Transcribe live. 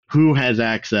who has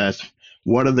access,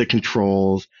 what are the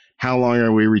controls, how long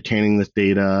are we retaining this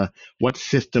data, what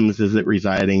systems is it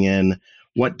residing in,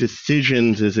 what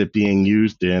decisions is it being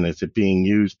used in? Is it being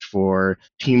used for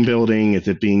team building? Is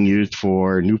it being used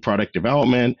for new product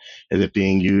development? Is it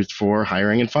being used for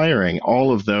hiring and firing?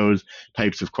 All of those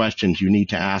types of questions you need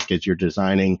to ask as you're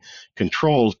designing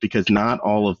controls, because not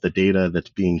all of the data that's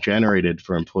being generated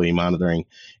for employee monitoring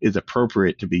is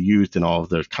appropriate to be used in all of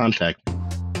those contexts.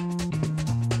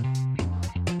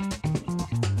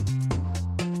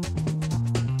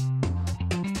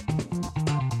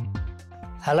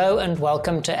 Hello and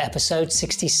welcome to episode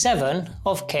 67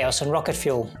 of Chaos and Rocket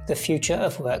Fuel, the Future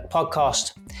of Work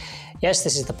podcast. Yes,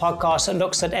 this is the podcast that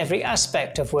looks at every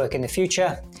aspect of work in the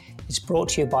future. It's brought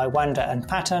to you by Wander and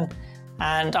Pattern,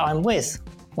 and I'm with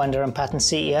Wander and Pattern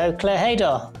CEO Claire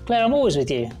Haydar. Claire, I'm always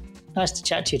with you. Nice to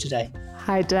chat to you today.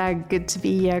 Hi Doug, good to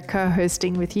be here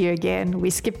co-hosting with you again.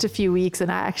 We skipped a few weeks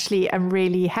and I actually am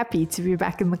really happy to be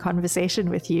back in the conversation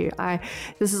with you.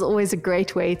 This is always a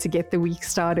great way to get the week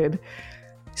started.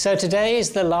 So today is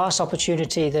the last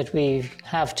opportunity that we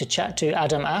have to chat to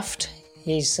Adam Aft.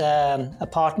 He's a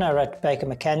partner at Baker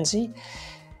McKenzie.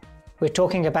 We're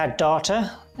talking about data.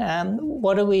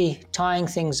 What are we tying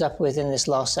things up with in this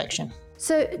last section?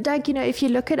 So, Doug, if you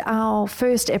look at our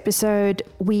first episode,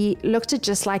 we looked at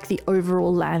just like the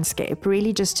overall landscape,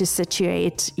 really just to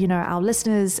situate, our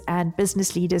listeners and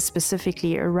business leaders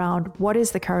specifically around what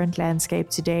is the current landscape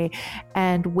today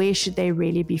and where should they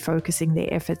really be focusing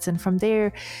their efforts. And from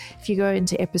there, if you go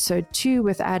into episode 2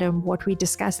 with Adam, what we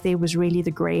discussed there was really the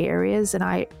gray areas.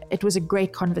 And it was a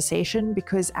great conversation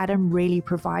because Adam really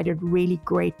provided really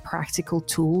great practical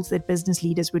tools that business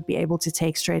leaders would be able to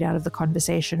take straight out of the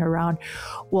conversation around,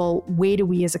 well, where do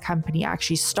we as a company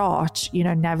actually start,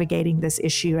 navigating this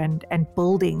issue and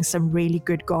building some really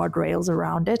good guardrails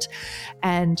around it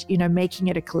and, making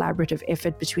it a collaborative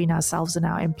effort between ourselves and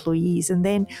our employees. And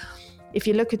then if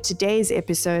you look at today's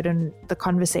episode and the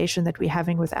conversation that we're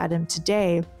having with Adam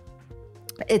today,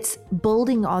 it's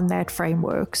building on that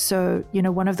framework. So,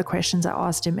 one of the questions I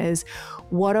asked him is,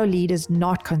 what are leaders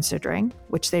not considering,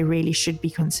 which they really should be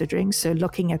considering? So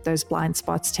looking at those blind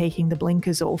spots, taking the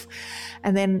blinkers off.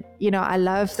 And then, I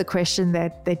love the question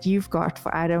that you've got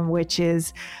for Adam, which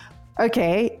is,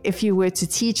 okay, if you were to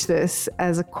teach this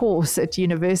as a course at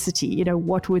university,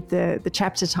 what would the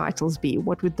chapter titles be?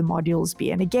 What would the modules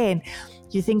be? And again,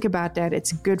 you think about that,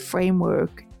 it's a good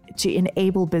framework to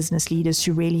enable business leaders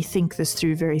to really think this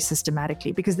through very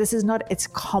systematically, because it's a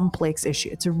complex issue.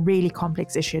 It's a really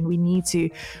complex issue, and we need to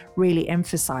really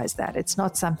emphasize that. It's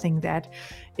not something that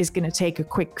is going to take a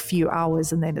quick few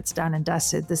hours and then it's done and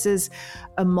dusted. This is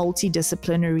a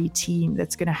multidisciplinary team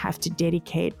that's going to have to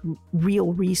dedicate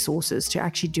real resources to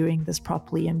actually doing this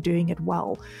properly and doing it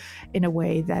well in a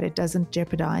way that it doesn't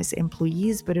jeopardize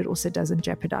employees, but it also doesn't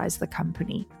jeopardize the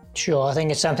company. Sure, I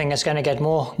think it's something that's going to get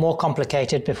more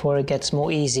complicated before it gets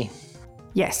more easy.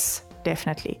 Yes,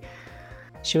 definitely.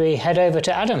 Should we head over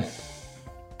to Adam?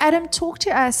 Adam, talk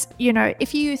to us,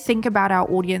 if you think about our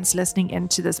audience listening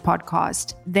into this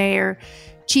podcast, they're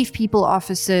chief people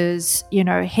officers,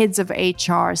 heads of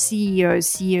HR,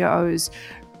 CEOs,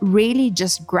 really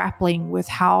just grappling with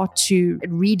how to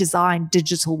redesign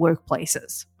digital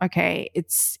workplaces. Okay,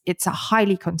 it's a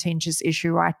highly contentious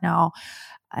issue right now.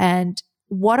 And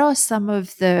what are some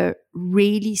of the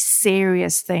really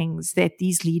serious things that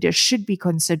these leaders should be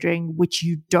considering, which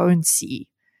you don't see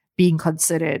being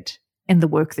considered in the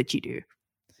work that you do?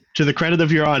 To the credit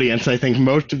of your audience, I think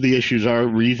most of the issues are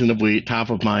reasonably top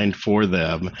of mind for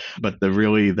them, but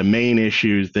the main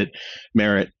issues that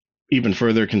merit even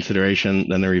further consideration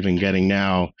than they're even getting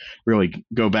now really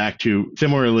go back to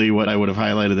similarly what I would have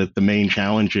highlighted as the main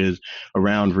challenges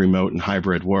around remote and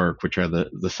hybrid work, which are the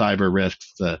cyber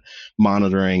risks, the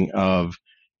monitoring of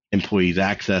employees'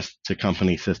 access to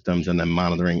company systems, and then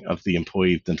monitoring of the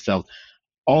employees themselves.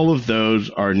 All of those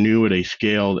are new at a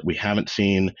scale that we haven't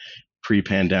seen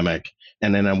pre-pandemic,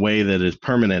 and in a way that is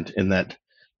permanent, in that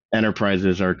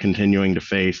enterprises are continuing to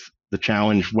face the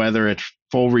challenge, whether it's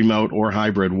full remote or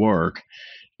hybrid work.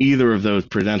 Either of those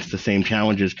presents the same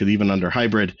challenges, because even under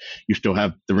hybrid, you still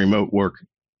have the remote work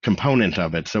component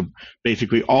of it. So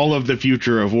basically all of the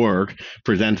future of work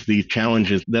presents these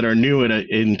challenges that are new at an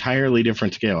entirely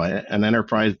different scale. An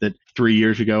enterprise that 3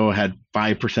 years ago had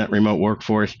 5% remote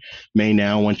workforce may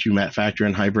now, once you factor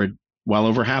in hybrid, well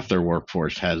over half their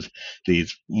workforce has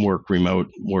these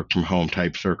remote, work from home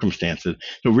type circumstances.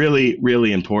 So really,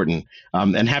 really important.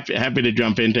 And happy to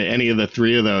jump into any of the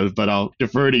three of those, but I'll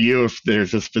defer to you if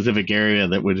there's a specific area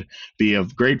that would be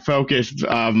of great focus,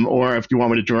 or if you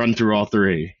want me to run through all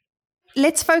three.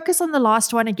 Let's focus on the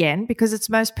last one again, because it's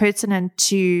most pertinent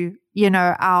to, you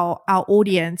know, our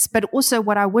audience. But also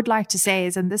what I would like to say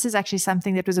is, and this is actually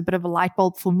something that was a bit of a light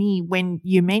bulb for me when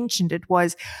you mentioned it,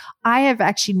 was I have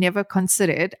actually never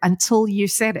considered until you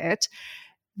said it,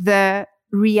 the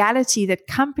reality that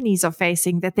companies are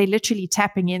facing, that they're literally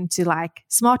tapping into like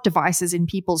smart devices in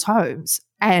people's homes,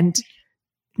 and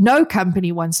no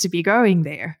company wants to be going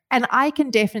there. And I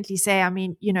can definitely say, I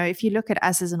mean, you know, if you look at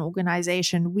us as an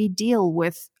organization, we deal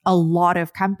with a lot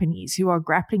of companies who are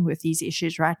grappling with these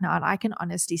issues right now. And I can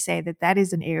honestly say that that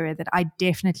is an area that I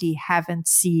definitely haven't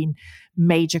seen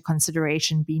major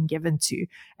consideration being given to.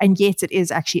 And yet it is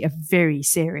actually a very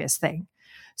serious thing.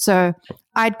 So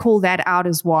I'd call that out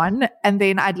as one. And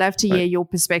then I'd love to hear your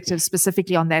perspective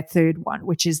specifically on that third one,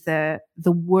 which is the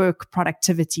work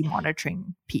productivity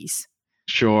monitoring piece.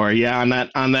 Sure. Yeah.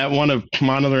 On that one of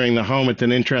monitoring the home, it's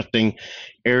an interesting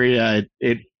area.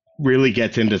 It really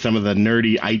gets into some of the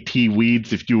nerdy IT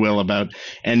weeds, if you will, about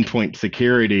endpoint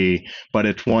security, but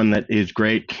it's one that is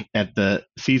great at the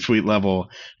C-suite level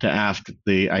to ask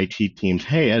the IT teams,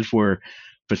 hey, as we're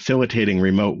facilitating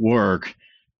remote work,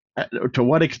 to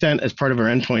what extent, as part of our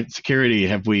endpoint security,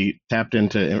 have we tapped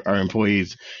into our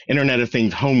employees' Internet of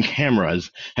Things home cameras?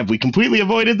 Have we completely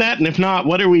avoided that? And if not,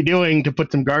 what are we doing to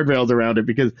put some guardrails around it?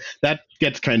 Because that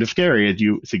gets kind of scary, as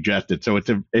you suggested. So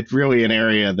it's really an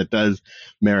area that does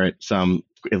merit some,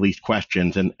 at least,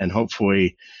 questions, and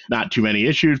hopefully not too many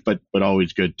issues, but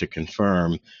always good to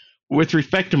confirm. With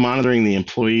respect to monitoring the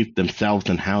employees themselves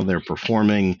and how they're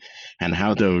performing and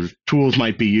how those tools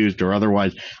might be used or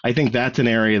otherwise, I think that's an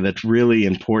area that's really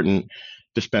important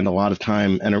to spend a lot of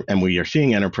time, and we are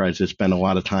seeing enterprises spend a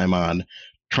lot of time on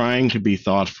trying to be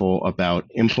thoughtful about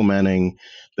implementing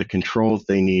the controls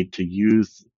they need to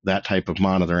use that type of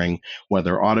monitoring,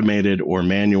 whether automated or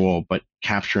manual, but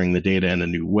capturing the data in a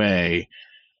new way.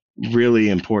 Really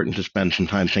important to spend some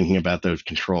time thinking about those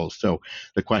controls. So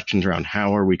the questions around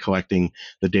how are we collecting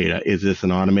the data? Is this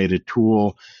an automated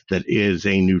tool that is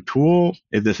a new tool?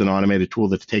 Is this an automated tool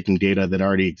that's taking data that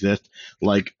already exists,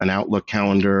 like an Outlook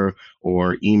calendar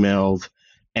or emails,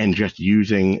 and just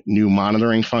using new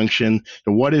monitoring function?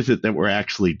 So what is it that we're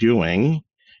actually doing?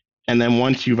 And then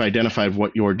once you've identified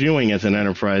what you're doing as an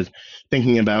enterprise,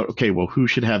 thinking about, okay, well, who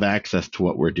should have access to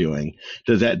what we're doing?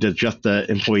 Does just the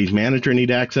employees manager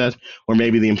need access? Or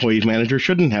maybe the employees manager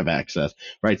shouldn't have access,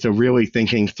 right? So really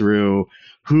thinking through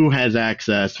who has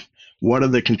access, what are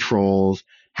the controls,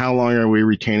 how long are we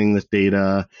retaining this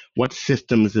data, what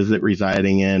systems is it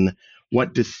residing in,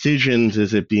 what decisions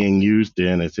is it being used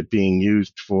in? Is it being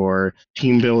used for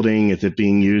team building? Is it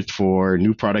being used for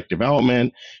new product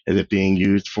development? Is it being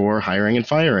used for hiring and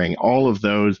firing? All of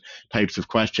those types of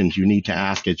questions you need to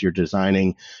ask as you're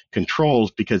designing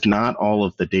controls, because not all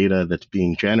of the data that's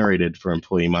being generated for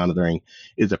employee monitoring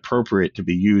is appropriate to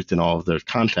be used in all of those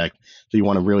contexts. So you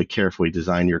want to really carefully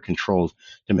design your controls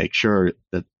to make sure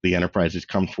that the enterprise is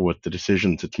comfortable with the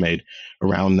decisions it's made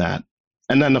around that.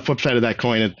 And then the flip side of that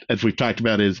coin, as we've talked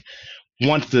about, is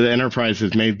once the enterprise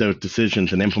has made those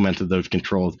decisions and implemented those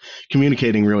controls,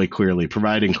 communicating really clearly,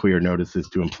 providing clear notices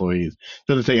to employees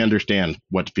so that they understand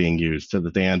what's being used, so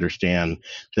that they understand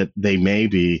that they may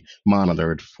be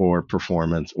monitored for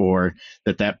performance, or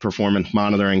that performance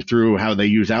monitoring through how they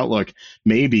use Outlook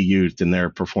may be used in their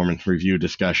performance review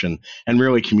discussion, and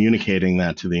really communicating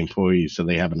that to the employees so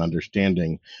they have an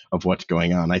understanding of what's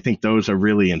going on. I think those are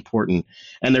really important.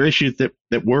 And they're issues that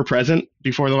were present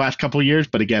before the last couple of years,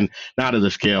 but again, not at the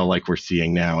scale like we're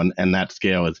seeing now. And that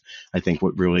scale is, I think,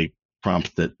 what really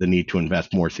prompts the need to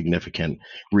invest more significant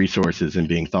resources in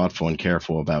being thoughtful and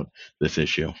careful about this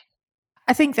issue.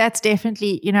 I think that's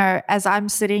definitely, as I'm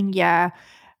sitting here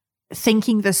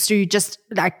thinking this through, just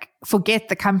like forget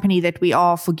the company that we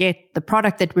are, forget the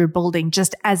product that we're building,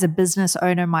 just as a business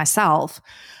owner myself,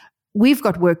 we've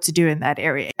got work to do in that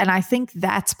area. And I think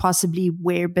that's possibly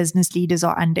where business leaders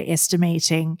are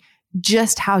underestimating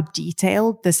just how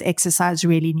detailed this exercise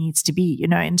really needs to be,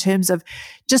 in terms of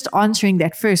just answering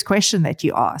that first question that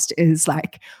you asked is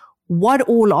like, what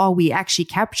all are we actually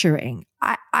capturing?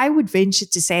 I would venture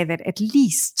to say that at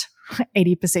least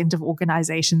 80% of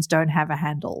organizations don't have a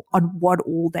handle on what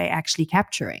all they're actually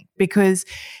capturing, because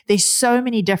there's so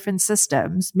many different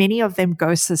systems, many of them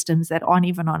ghost systems that aren't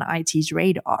even on IT's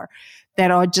radar,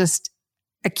 that are just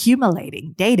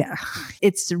accumulating data.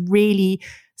 It's really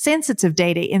sensitive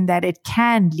data in that it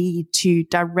can lead to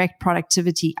direct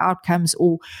productivity outcomes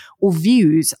or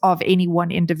views of any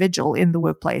one individual in the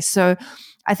workplace. So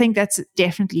I think that's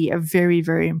definitely a very,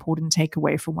 very important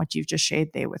takeaway from what you've just shared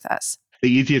there with us. The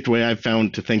easiest way I've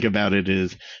found to think about it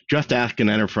is just ask an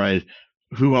enterprise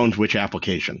who owns which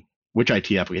application. which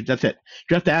IT application? That's it.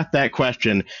 You have to ask that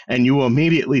question, and you will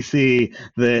immediately see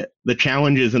the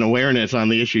challenges and awareness on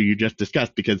the issue you just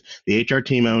discussed, because the HR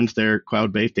team owns their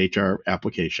cloud-based HR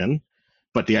application,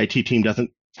 but the IT team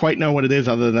doesn't quite know what it is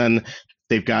other than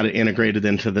they've got it integrated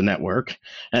into the network.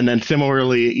 And then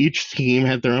similarly, each team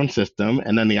has their own system,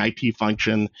 and then the IT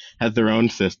function has their own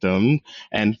system,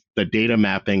 and the data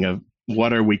mapping of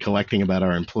what are we collecting about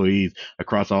our employees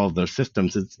across all of those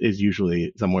systems is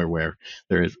usually somewhere where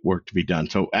there is work to be done.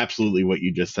 So absolutely what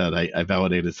you just said, I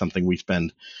validate is something we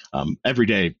spend every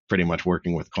day pretty much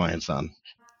working with clients on.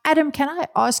 Adam, can I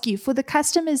ask you, for the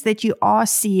customers that you are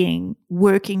seeing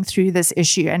working through this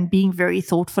issue and being very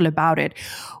thoughtful about it,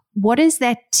 what does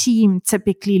that team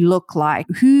typically look like?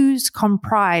 Who's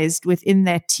comprised within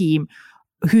that team?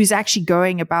 Who's actually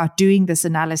going about doing this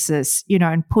analysis,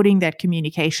 and putting that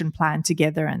communication plan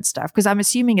together and stuff? Because I'm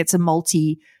assuming it's a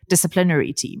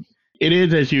multidisciplinary team. It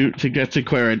is, as you suggested,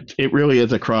 Claire, it really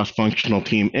is a cross-functional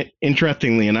team.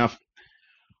 Interestingly enough,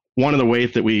 one of the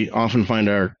ways that we often find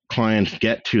our clients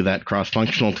get to that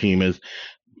cross-functional team is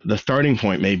the starting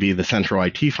point may be the central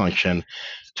IT function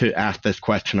to ask this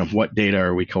question of what data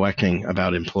are we collecting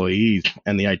about employees,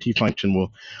 and the IT function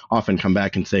will often come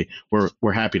back and say,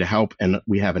 we're happy to help, and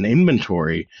we have an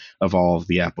inventory of all of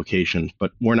the applications,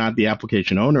 but we're not the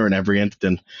application owner in every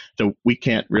instance, so we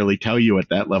can't really tell you at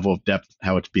that level of depth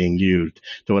how it's being used.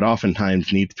 So it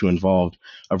oftentimes needs to involve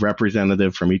a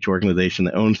representative from each organization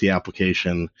that owns the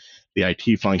application, the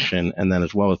IT function, and then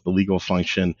as well as the legal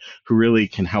function, who really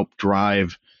can help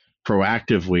drive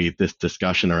proactively this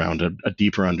discussion around a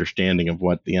deeper understanding of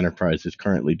what the enterprise is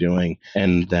currently doing,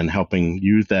 and then helping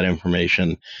use that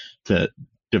information to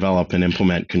develop and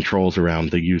implement controls around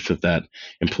the use of that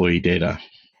employee data.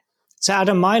 So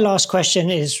Adam, my last question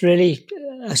is really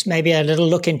maybe a little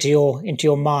look into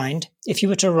your mind. If you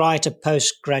were to write a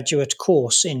postgraduate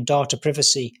course in data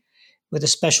privacy with a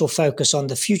special focus on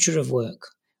the future of work,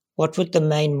 what would the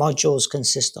main modules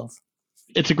consist of?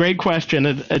 It's a great question.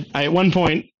 I, at one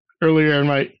point earlier in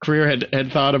my career,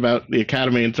 had thought about the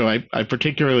academy, and so I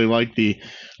particularly like the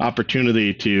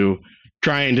opportunity to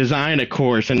try and design a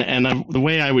course. And the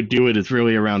way I would do it is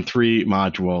really around 3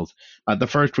 modules. The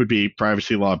first would be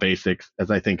privacy law basics,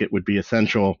 as I think it would be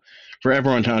essential for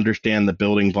everyone to understand the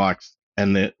building blocks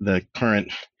and the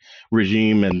current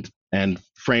regime and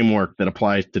framework that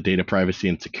applies to data privacy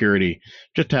and security,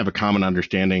 just to have a common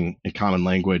understanding and common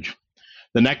language.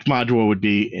 The next module would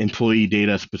be employee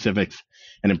data specifics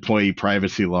and employee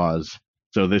privacy laws.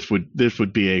 So this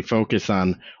would be a focus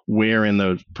on where in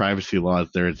those privacy laws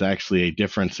there is actually a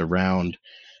difference around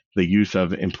the use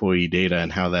of employee data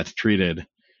and how that's treated.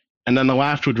 And then the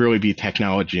last would really be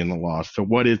technology in the law. So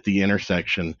what is the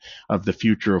intersection of the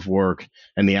future of work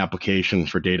and the application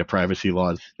for data privacy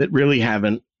laws that really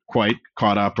haven't quite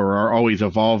caught up or are always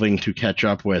evolving to catch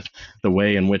up with the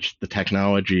way in which the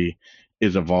technology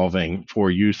is evolving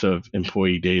for use of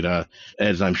employee data.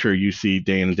 As I'm sure you see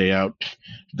day in and day out,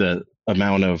 the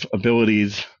amount of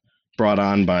abilities brought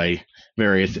on by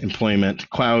various employment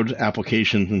cloud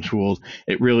applications and tools,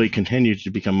 it really continues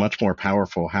to become much more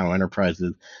powerful how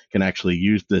enterprises can actually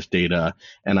use this data.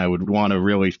 And I would want to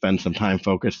really spend some time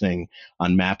focusing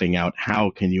on mapping out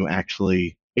how can you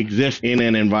actually exist in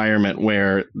an environment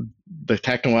where the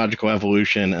technological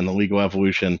evolution and the legal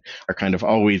evolution are kind of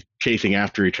always chasing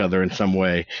after each other in some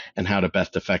way, and how to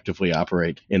best effectively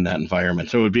operate in that environment.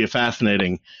 So it would be a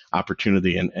fascinating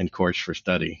opportunity and course for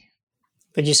study.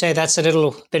 But you say that's a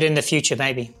little bit in the future,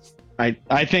 maybe?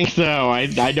 I think so.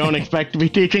 I don't expect to be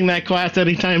teaching that class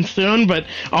anytime soon, but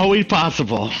always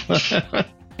possible.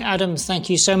 Adam, thank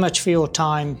you so much for your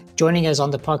time joining us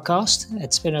on the podcast.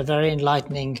 It's been a very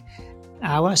enlightening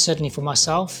hour, certainly for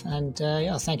myself, and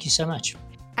thank you so much.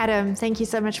 Adam, thank you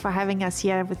so much for having us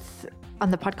here on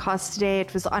the podcast today.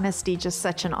 It was honestly just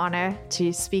such an honor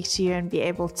to speak to you and be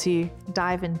able to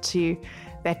dive into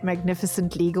that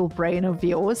magnificent legal brain of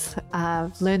yours.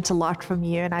 I've learned a lot from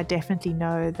you, and I definitely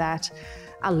know that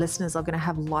our listeners are going to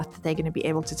have a lot that they're going to be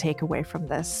able to take away from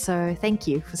this. So thank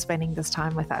you for spending this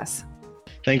time with us.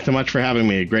 Thanks so much for having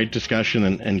me. A great discussion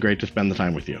and great to spend the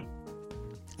time with you.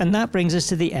 And that brings us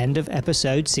to the end of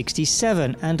episode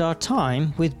 67 and our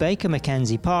time with Baker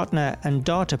McKenzie partner and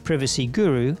data privacy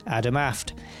guru Adam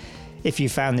Aft. If you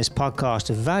found this podcast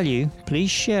of value,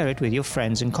 please share it with your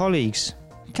friends and colleagues.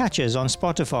 Catch us on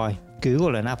Spotify,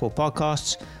 Google and Apple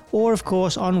Podcasts, or of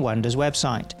course on Wonder's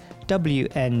website,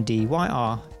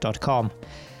 WNDYR.com.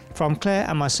 From Claire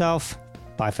and myself,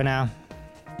 bye for now.